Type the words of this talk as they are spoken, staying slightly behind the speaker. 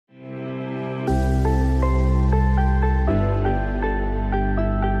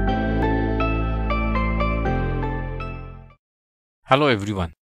Hello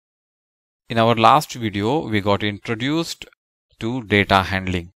everyone. In our last video, we got introduced to data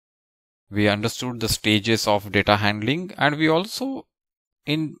handling. We understood the stages of data handling, and we also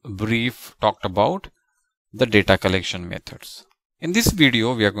in brief talked about the data collection methods. In this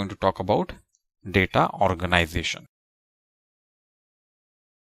video, we are going to talk about data organization.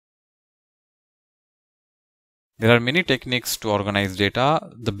 There are many techniques to organize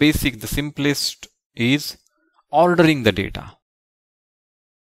data. The simplest is ordering the data.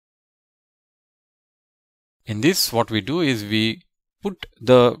 In this, what we do is we put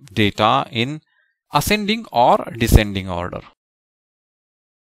the data in ascending or descending order.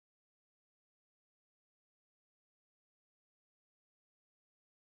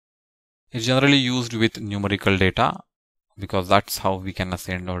 It's generally used with numerical data because that's how we can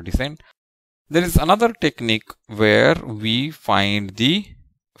ascend or descend. There is another technique where we find the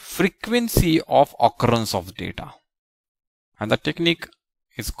frequency of occurrence of data, and the technique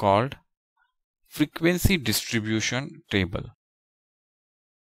is called frequency distribution table.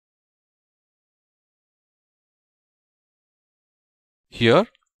 Here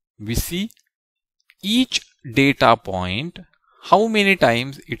we see each data point, how many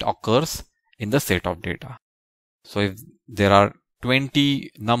times it occurs in the set of data. So if there are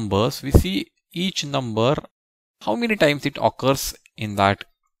 20 numbers, we see each number, how many times it occurs in that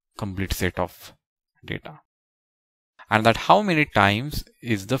complete set of data, and that how many times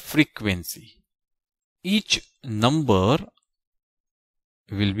is the frequency. Each number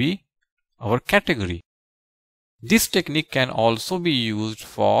will be our category. This technique can also be used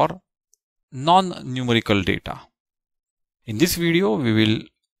for non-numerical data. In this video, we will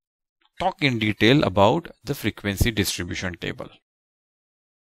talk in detail about the frequency distribution table.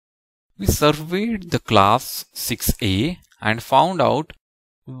 We surveyed the class 6A and found out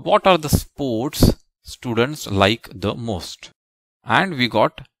what are the sports students like the most, and we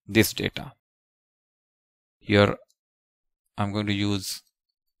got this data. Here I'm going to use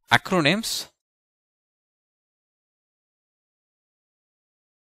acronyms.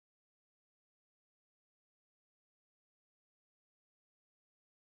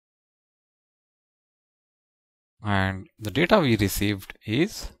 And the data we received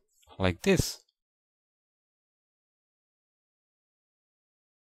is like this.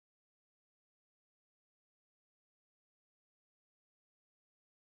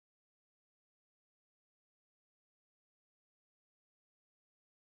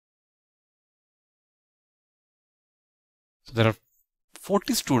 So there are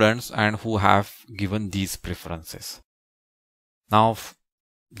 40 students and who have given these preferences. Now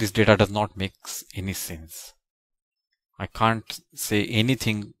this data does not make any sense. I can't say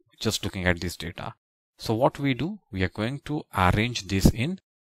anything just looking at this data. So what we do, we are going to arrange this in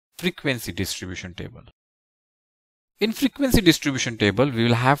frequency distribution table. In frequency distribution table, we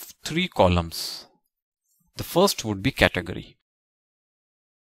will have 3 columns. The first would be category.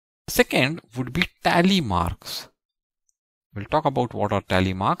 Second would be tally marks. We'll talk about what are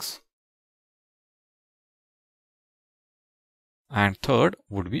tally marks. And third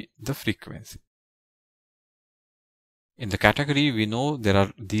would be the frequency. In the category, we know there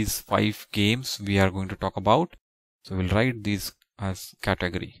are these 5 games we are going to talk about. So we'll write these as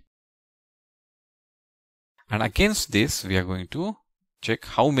category. And against this, we are going to check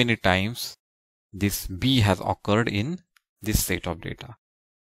how many times this B has occurred in this set of data.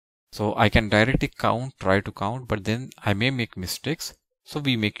 So I can directly try to count, but then I may make mistakes. So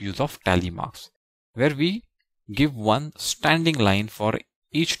we make use of tally marks, where we give one standing line for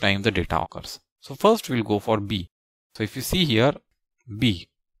each time the data occurs. So first we'll go for B. So if you see here, B,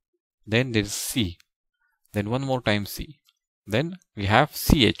 then there is C, then one more time C, then we have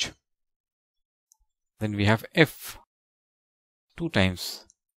CH, then we have F 2 times,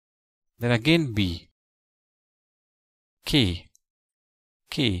 then again B, K.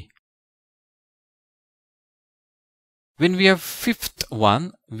 When we have fifth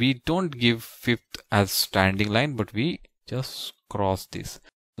one, we don't give fifth as standing line, but we just cross this.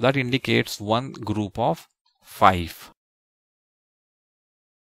 So that indicates one group of 5.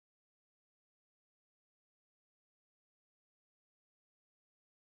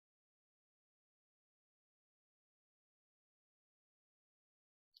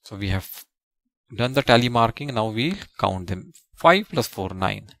 So we have done the tally marking. Now we count them. 5 plus 4,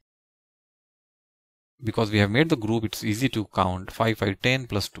 9. Because we have made the group, it's easy to count. 5, 5, 10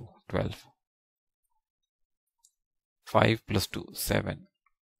 plus 2, 12. 5 plus 2, 7.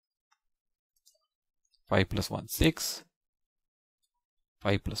 5 plus 1, 6.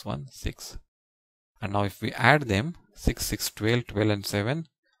 5 plus 1, 6. And now if we add them, 6, 6, 12, 12 and 7,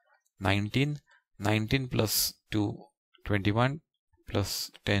 19. 19 plus 2, 21.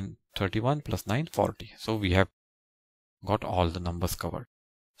 plus 10, 31, plus 9, 40. So we have got all the numbers covered.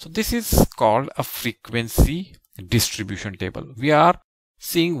 So this is called a frequency distribution table. We are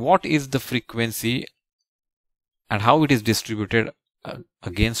seeing what is the frequency and how it is distributed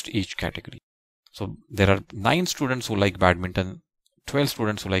against each category. So there are 9 students who like badminton, 12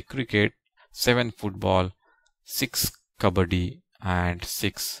 students who like cricket, 7 football, 6 kabaddi, and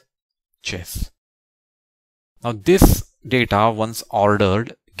 6 chess. Now this data, once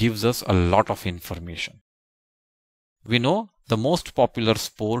ordered, gives us a lot of information. We know the most popular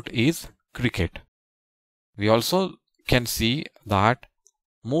sport is cricket. We also can see that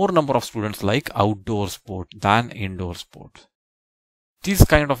more number of students like outdoor sport than indoor sport. This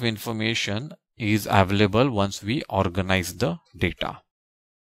kind of information is available once we organize the data.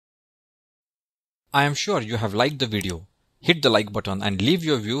 I am sure you have liked the video. Hit the like button and leave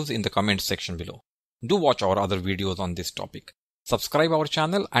your views in the comments section below. Do watch our other videos on this topic. Subscribe our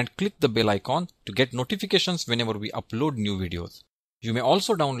channel and click the bell icon to get notifications whenever we upload new videos. You may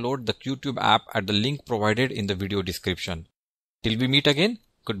also download the QTube app at the link provided in the video description. Till we meet again,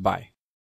 goodbye.